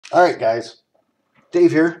All right, guys.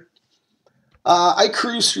 Dave here. I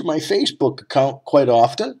cruise through my Facebook account quite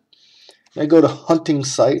often. I go to hunting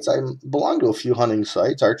sites. I belong to a few hunting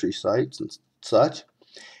sites, archery sites, and such.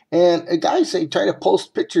 And guys, they try to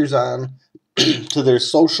post pictures on to their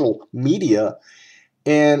social media,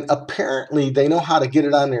 and apparently they know how to get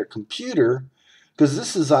it on their computer because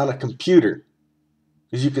this is on a computer.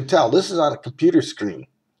 As you can tell, this is on a computer screen.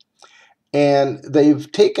 And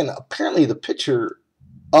they've taken apparently the picture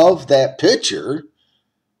of that picture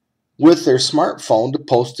with their smartphone to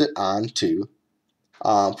post it onto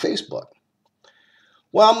Facebook.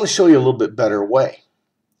 Well, I'm going to show you a little bit better way.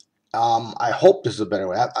 I hope this is a better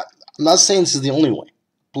way. I'm not saying this is the only way.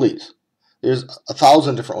 Please. There's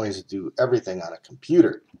 1,000 different ways to do everything on a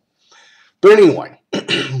computer. But anyway,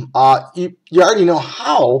 you already know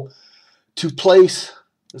how to place,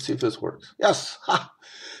 let's see if this works. Yes.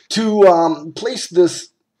 To place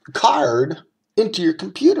this card into your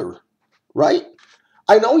computer, right?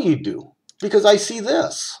 I know you do because I see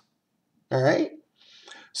this. All right.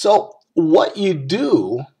 So what you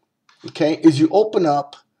do, okay, is you open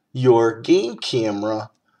up your game camera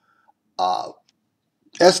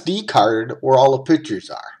SD card where all the pictures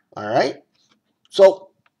are. All right. So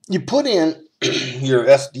you put in your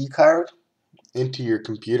SD card into your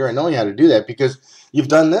computer. I know you how to do that because you've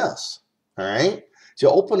done this. All right. So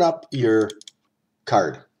you open up your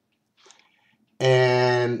card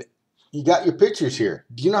and you got your pictures here.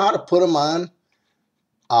 Do you know how to put them on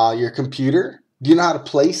your computer? Do you know how to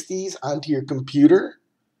place these onto your computer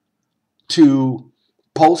to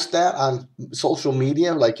post that on social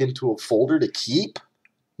media, like into a folder to keep?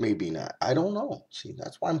 Maybe not. I don't know. See,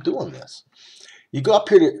 that's why I'm doing this. You go up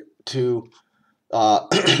here to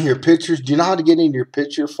your pictures. Do you know how to get into your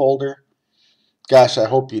picture folder? Gosh, I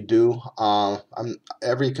hope you do.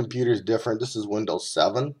 Every computer is different. This is Windows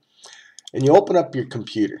 7. And you open up your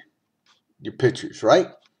computer, your pictures, right?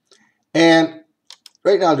 And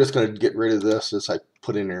right now I'm just going to get rid of this as I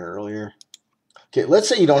put in there earlier. Okay, let's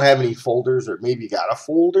say you don't have any folders, or maybe you got a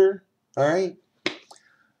folder, all right?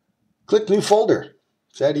 Click New Folder.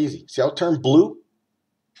 It's that easy. See how it turned blue?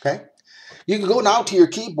 Okay. You can go now to your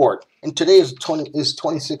keyboard, and today is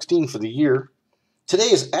 2016 for the year.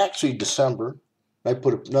 Today is actually December. I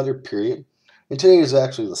put another period, and today is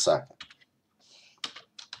actually the 2nd.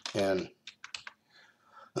 And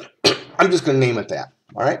I'm just going to name it that,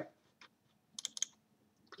 all right?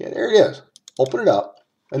 Okay, there it is. Open it up,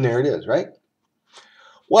 and there it is, right?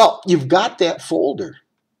 Well, you've got that folder.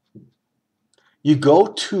 You go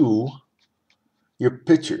to your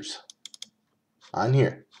pictures on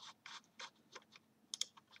here.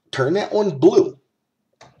 Turn that one blue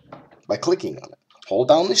by clicking on it. Hold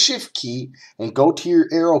down the Shift key and go to your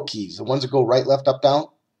arrow keys, the ones that go right, left, up, down,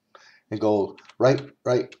 and go right,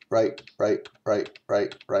 right, right, right, right,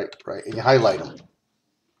 right, right, right, and you highlight them.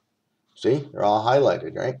 See, they're all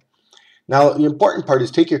highlighted, right? Now, the important part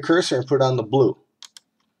is take your cursor and put it on the blue.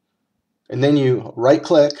 And then you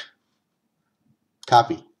right-click,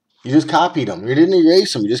 copy. You just copied them. You didn't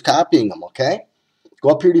erase them. You're just copying them, okay? Go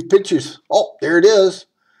up here to pictures. Oh, there it is.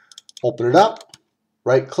 Open it up.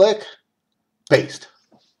 Right-click. Paste.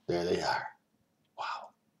 There they are.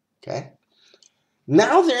 Wow. Okay?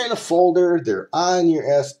 Now they're in a folder. They're on your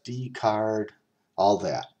SD card. All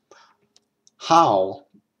that. How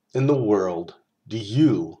in the world do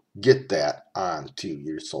you get that onto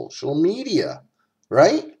your social media?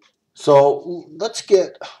 Right? So let's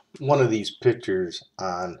get one of these pictures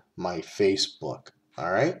on my Facebook.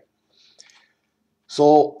 All right.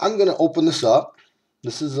 So I'm going to open this up.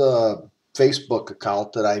 This is a Facebook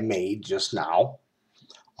account that I made just now.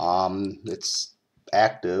 It's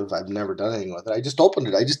active. I've never done anything with it. I just opened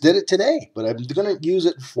it. I just did it today, but I'm going to use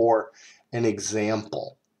it for an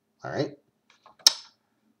example. All right.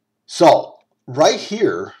 So right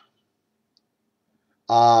here,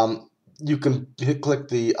 you can click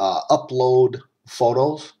the upload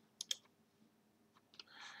photos,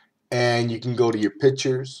 and you can go to your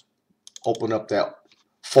pictures, open up that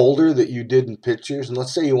folder that you did in pictures, and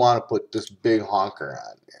let's say you want to put this big honker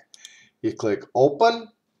on there. You click open,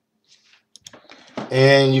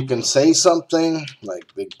 and you can say something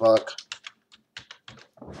like Big Buck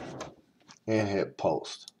and hit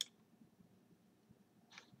post.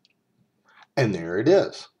 And there it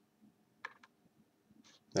is.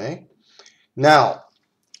 Okay. Now,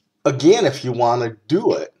 again, if you want to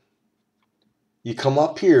do it, you come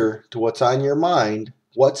up here to what's on your mind.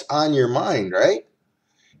 What's on your mind, right?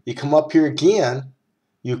 You come up here again,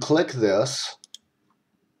 you click this,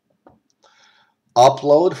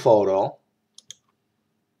 upload photo,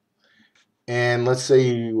 and let's say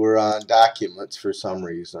you were on documents for some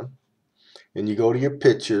reason. and you go to your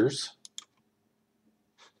pictures.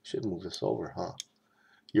 Should move this over, huh?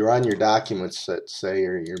 You're on your documents that say,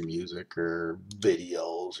 or your music or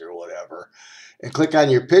videos or whatever, and click on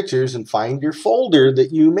your pictures and find your folder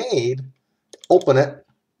that you made. Open it,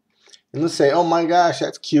 and let's say, oh my gosh,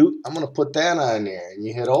 that's cute. I'm going to put that on there, and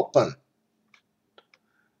you hit open.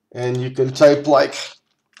 And you can type like,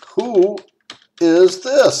 who is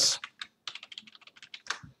this?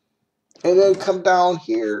 And then come down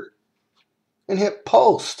here and hit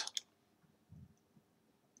post.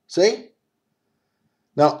 See?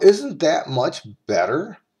 Now, isn't that much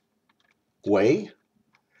better way?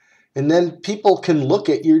 And then people can look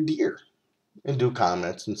at your deer and do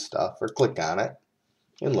comments and stuff, or click on it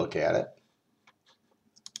and look at it.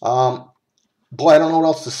 Boy, I don't know what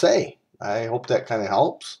else to say. I hope that kind of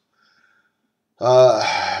helps.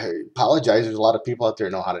 I apologize. There's a lot of people out there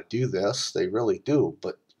know how to do this. They really do.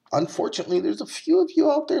 But unfortunately, there's a few of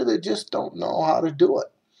you out there that just don't know how to do it.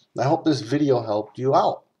 And I hope this video helped you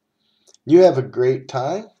out. You have a great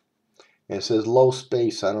time. And it says low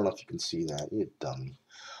space. I don't know if you can see that. You dummy.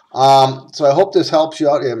 So I hope this helps you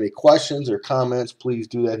out. If you have any questions or comments, please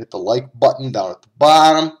do that. Hit the like button down at the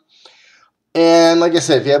bottom. And like I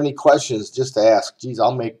said, if you have any questions, just ask. Geez,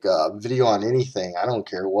 I'll make a video on anything. I don't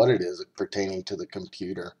care what it is pertaining to the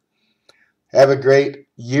computer. Have a great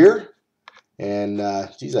year. And,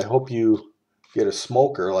 geez, I hope you get a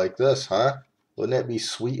smoker like this, huh? Wouldn't that be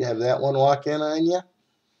sweet to have that one walk in on you?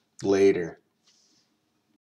 Later.